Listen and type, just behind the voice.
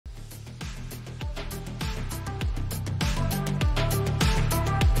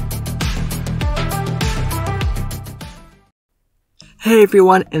Hey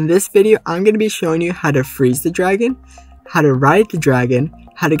everyone, in this video I'm going to be showing you how to freeze the dragon, how to ride the dragon,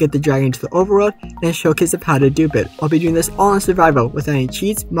 how to get the dragon to the overworld, and a showcase of how to dupe it. I'll be doing this all in survival without any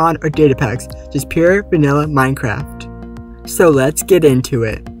cheats, mod, or data packs, just pure vanilla Minecraft. So let's get into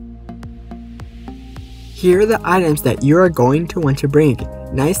it. Here are the items that you are going to want to bring: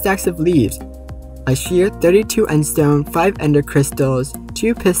 9 stacks of leaves, a shear, 32 endstone, 5 ender crystals,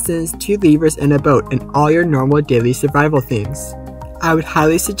 2 pistons, 2 levers, and a boat, and all your normal daily survival things. I would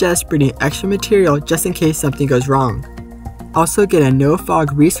highly suggest bringing extra material just in case something goes wrong. Also get a no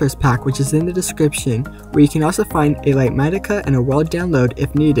fog resource pack, which is in the description, where you can also find a Litematica and a world download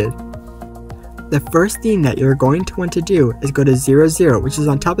if needed. The first thing that you're going to want to do is go to 00, which is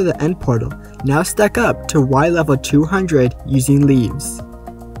on top of the end portal. Now stack up to Y level 200 using leaves.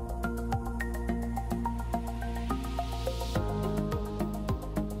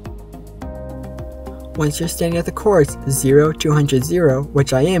 Once you're standing at the chords 0, 200, 0,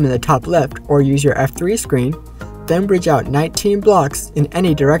 which I am in the top left, or use your F3 screen, then bridge out 19 blocks in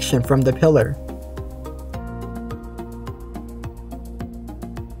any direction from the pillar.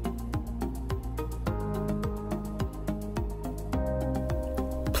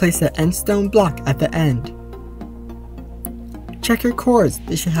 Place an endstone block at the end. Check your chords,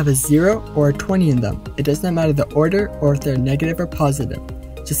 they should have a 0 or a 20 in them. It does not matter the order or if they're negative or positive,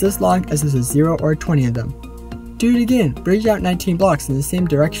 just as long as there's a 0 or a 20 in them. Do it again, bridge out 19 blocks in the same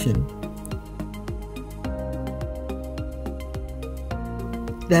direction.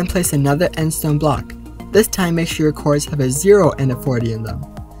 Then place another endstone block. This time make sure your chords have a 0 and a 40 in them.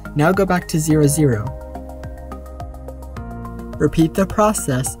 Now go back to 0, 0. Repeat the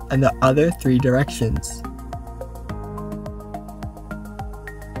process in the other 3 directions.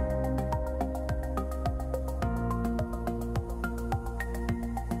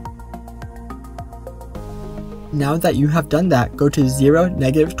 Now that you have done that, go to 0,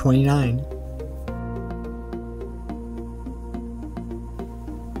 negative 29.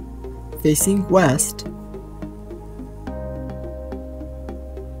 Facing west,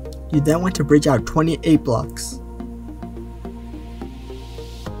 you then want to bridge out 28 blocks.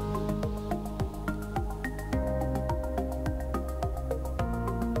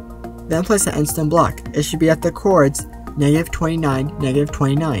 Then place an endstone block. It should be at the chords negative 29, negative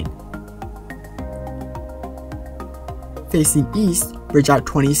 29. Facing east, bridge out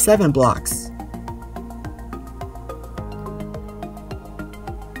 27 blocks.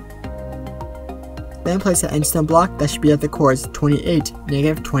 Then place an endstone block that should be at the chords 28,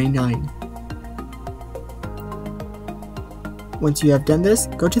 negative 29. Once you have done this,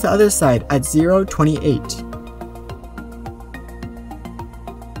 go to the other side at 0, 28.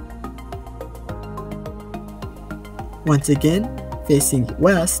 Once again, facing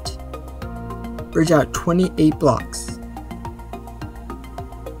west, bridge out 28 blocks.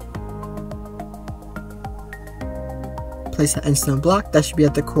 Place an endstone block that should be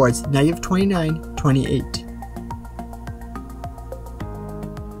at the chords negative 29, 28.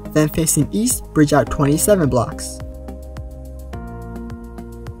 Then facing east, bridge out 27 blocks.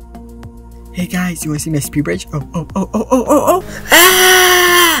 Hey guys, you want to see my speed bridge? Oh!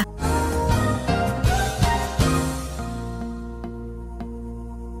 Ah!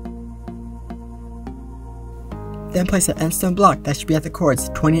 Then place an endstone block that should be at the chords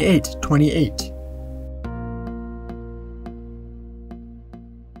 28, 28.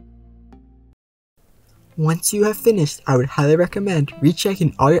 Once you have finished, I would highly recommend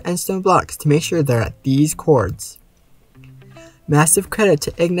rechecking all your endstone blocks to make sure they're at these chords. Massive credit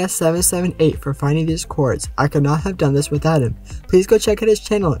to Igna778 for finding these chords. I could not have done this without him. Please go check out his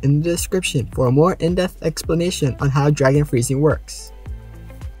channel in the description for a more in-depth explanation on how dragon freezing works.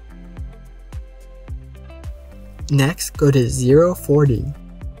 Next, go to 040.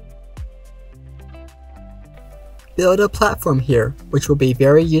 Build a platform here, which will be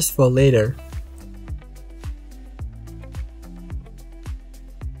very useful later.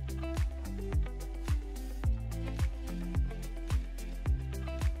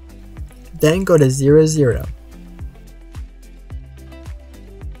 Then go to 00.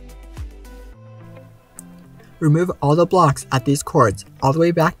 Remove all the blocks at these chords, all the way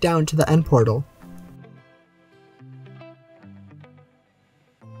back down to the end portal.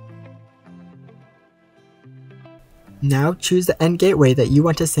 Now choose the end gateway that you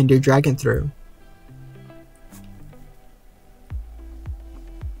want to send your dragon through.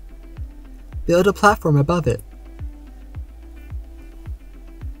 Build a platform above it.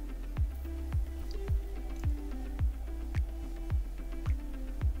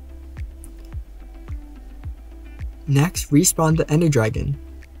 Next, respawn the enderdragon.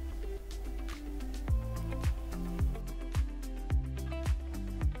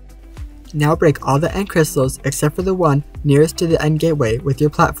 Now break all the end crystals except for the one nearest to the end gateway with your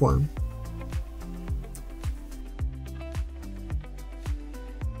platform.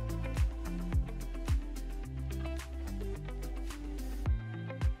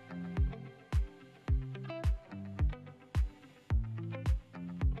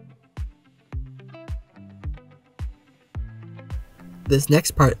 This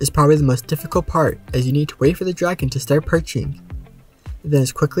next part is probably the most difficult part, as you need to wait for the dragon to start perching. Then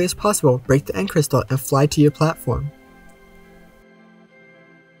as quickly as possible, break the end crystal and fly to your platform.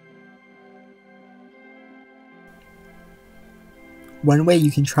 One way you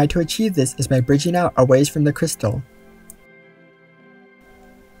can try to achieve this is by bridging out a ways from the crystal.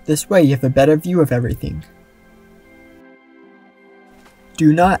 This way you have a better view of everything.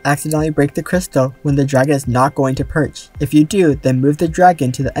 Do not accidentally break the crystal when the dragon is not going to perch. If you do, then move the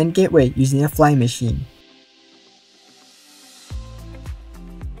dragon to the end gateway using a flying machine.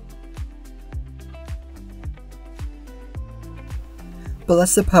 But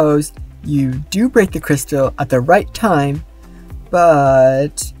let's suppose you do break the crystal at the right time,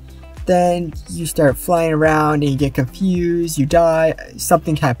 but then you start flying around and you get confused, you die,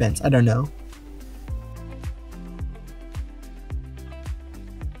 something happens, I don't know.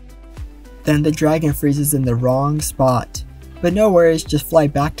 Then the dragon freezes in the wrong spot. But no worries, just fly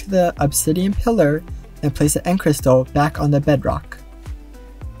back to the obsidian pillar and place the end crystal back on the bedrock.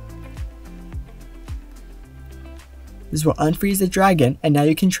 This will unfreeze the dragon, and now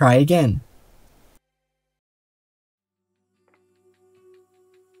you can try again.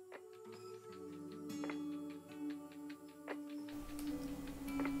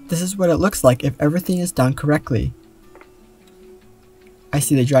 This is what it looks like if everything is done correctly. I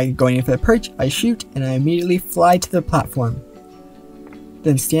see the dragon going in for the perch, I shoot, and I immediately fly to the platform.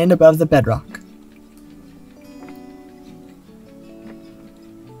 Then stand above the bedrock.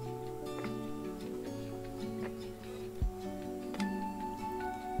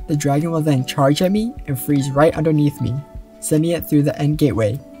 The dragon will then charge at me and freeze right underneath me, sending it through the end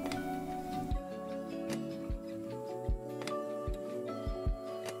gateway.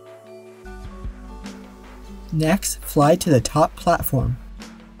 Next, fly to the top platform.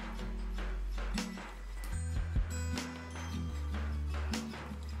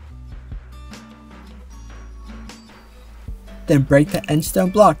 Then break the end stone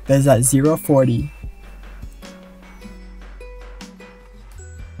block that is at 040.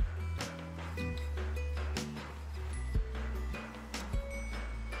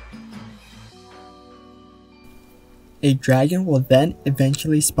 A dragon will then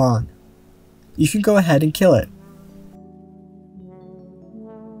eventually spawn. You can go ahead and kill it.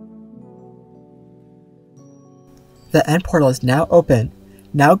 The end portal is now open.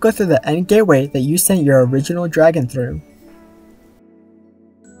 Now go through the end gateway that you sent your original dragon through.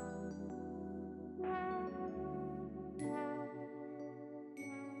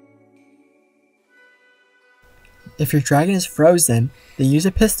 If your dragon is frozen, then use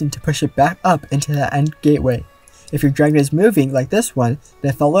a piston to push it back up into the end gateway. If your dragon is moving, like this one,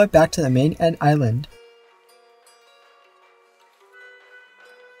 then follow it back to the main end island.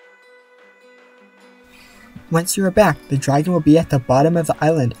 Once you are back, the dragon will be at the bottom of the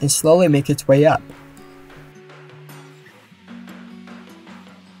island and slowly make its way up.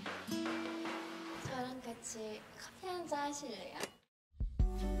 저랑 같이 커피 한잔 하실래요?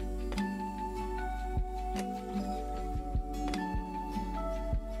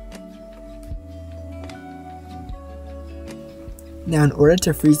 Now in order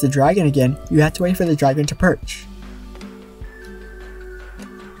to freeze the dragon again, you have to wait for the dragon to perch.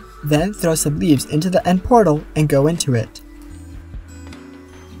 Then throw some leaves into the end portal and go into it.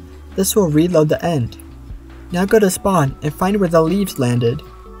 This will reload the end. Now go to spawn and find where the leaves landed.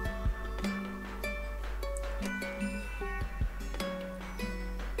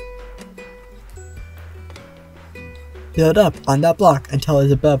 Build up on that block until it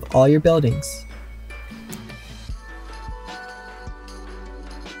is above all your buildings.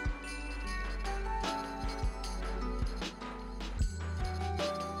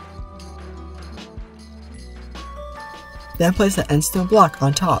 Then place the endstone block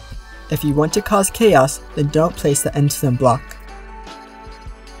on top. If you want to cause chaos, then don't place the endstone block.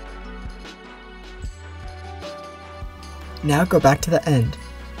 Now go back to the end.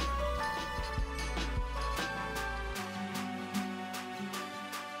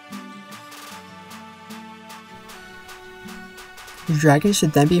 Your dragon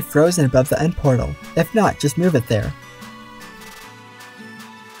should then be frozen above the end portal. If not, just move it there.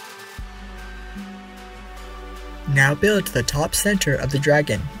 Now build to the top center of the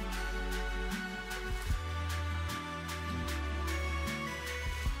dragon.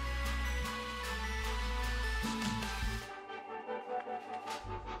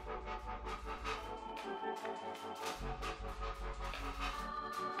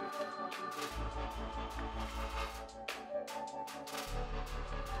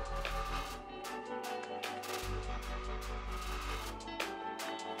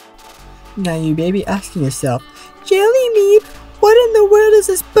 Now you may be asking yourself, Jellymeep, what in the world is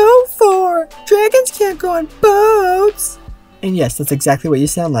this boat for? Dragons can't go on boats! And yes, that's exactly what you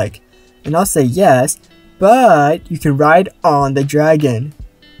sound like. And I'll say yes, but you can ride on the dragon.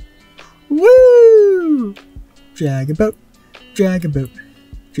 Woo! Dragon boat, dragon boat,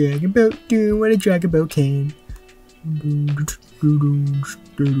 dragon boat, doing what a dragon boat can. Dragon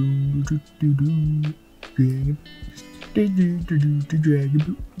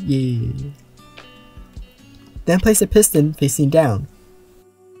boat, yeah. Then place a piston facing down.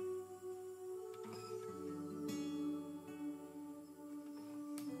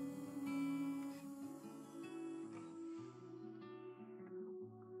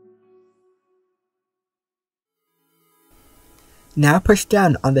 Now push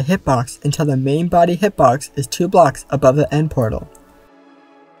down on the hitbox until the main body hitbox is 2 blocks above the end portal.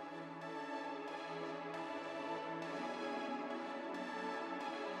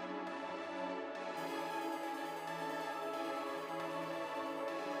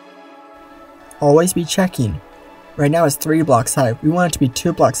 Always be checking. Right now it's 3 blocks high. We want it to be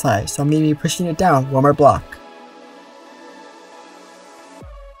 2 blocks high, so I'm going to be pushing it down 1 more block.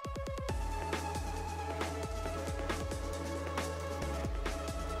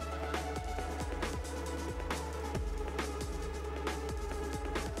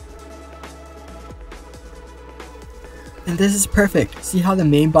 And this is perfect. See how the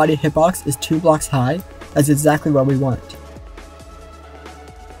main body hitbox is 2 blocks high? That's exactly what we want.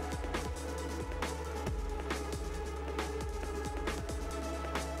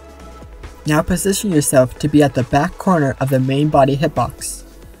 Now position yourself to be at the back corner of the main body hitbox.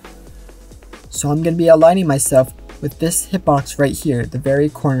 So I'm going to be aligning myself with this hitbox right here, the very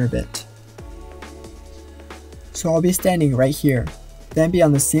corner of it. So I'll be standing right here, then be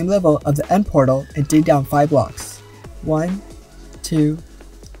on the same level of the end portal and dig down 5 blocks. 1, 2,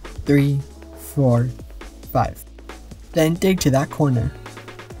 3, 4, 5. Then dig to that corner.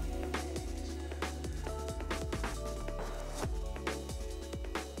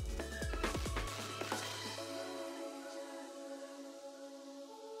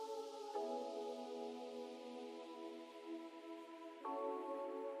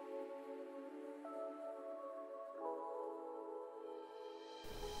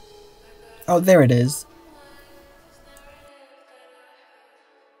 Oh, there it is.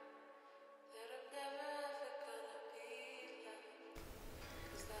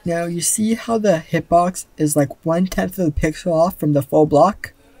 Now you see how the hitbox is like 1/10 of the pixel off from the full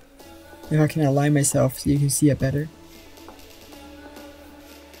block? If I can align myself so you can see it better.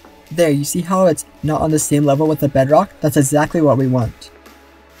 There, you see how it's not on the same level with the bedrock? That's exactly what we want.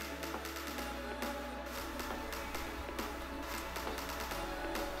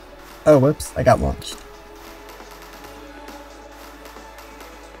 Oh, whoops, I got launched.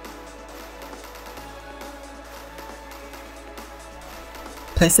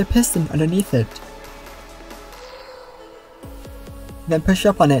 Place a piston underneath it. Then push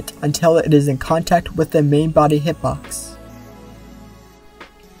up on it until it is in contact with the main body hitbox.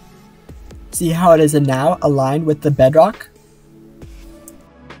 See how it is now aligned with the bedrock?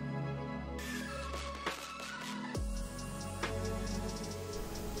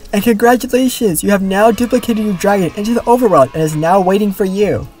 And congratulations! You have now duplicated your dragon into the overworld and is now waiting for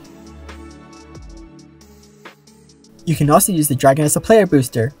you! You can also use the dragon as a player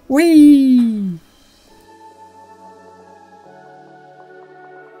booster. Whee!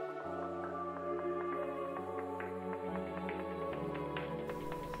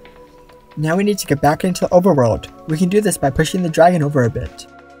 Now we need to get back into the overworld. We can do this by pushing the dragon over a bit.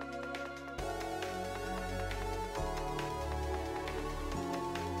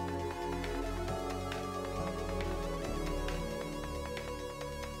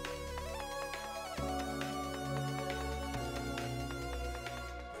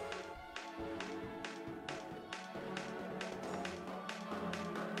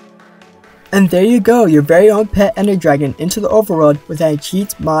 And there you go, your very own pet enderdragon into the overworld with any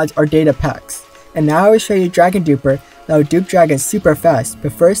cheats, mods, or data packs. And now I will show you Dragon Duper that will dupe dragons super fast,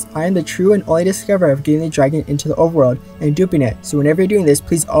 but first, I am the true and only discoverer of getting the dragon into the overworld and duping it, so whenever you're doing this,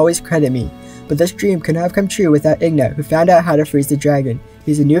 please always credit me. But this dream could not have come true without Igna, who found out how to freeze the dragon.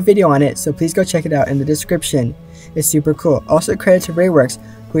 He has a new video on it, so please go check it out in the description. It's super cool. Also credit to Rayworks,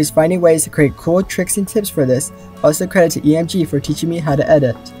 who is finding ways to create cool tricks and tips for this. Also credit to EMG for teaching me how to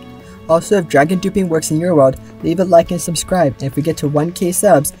edit. Also, if dragon duping works in your world, leave a like and subscribe, and if we get to 1k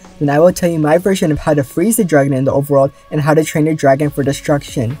subs, then I will tell you my version of how to freeze the dragon in the overworld and how to train a dragon for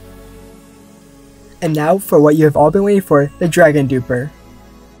destruction. And now for what you have all been waiting for, the Dragon Duper.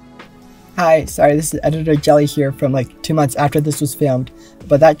 Hi, sorry, this is Editor Jelly here from like 2 months after this was filmed,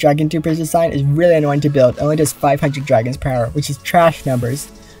 but that dragon duper design is really annoying to build. It only does 500 dragons per hour, which is trash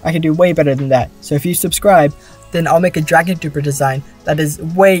numbers. I can do way better than that, so if you subscribe, then I'll make a dragon duper design that is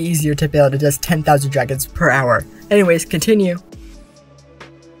way easier to build. It does 10,000 dragons per hour. Anyways, continue.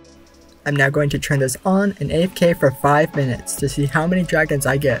 I'm now going to turn this on and AFK for 5 minutes to see how many dragons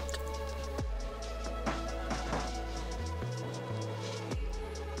I get.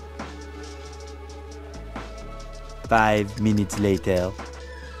 Five minutes later.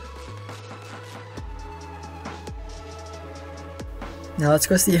 Now let's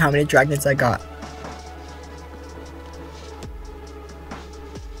go see how many dragons I got.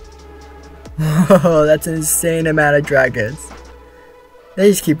 Whoa, that's an insane amount of dragons. They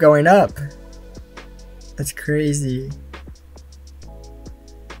just keep going up. That's crazy.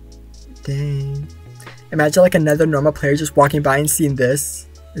 Dang. Imagine like another normal player just walking by and seeing this.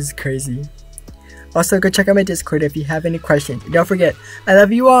 This is crazy. Also, go check out my Discord if you have any questions. And don't forget, I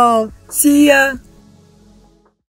love you all. See ya!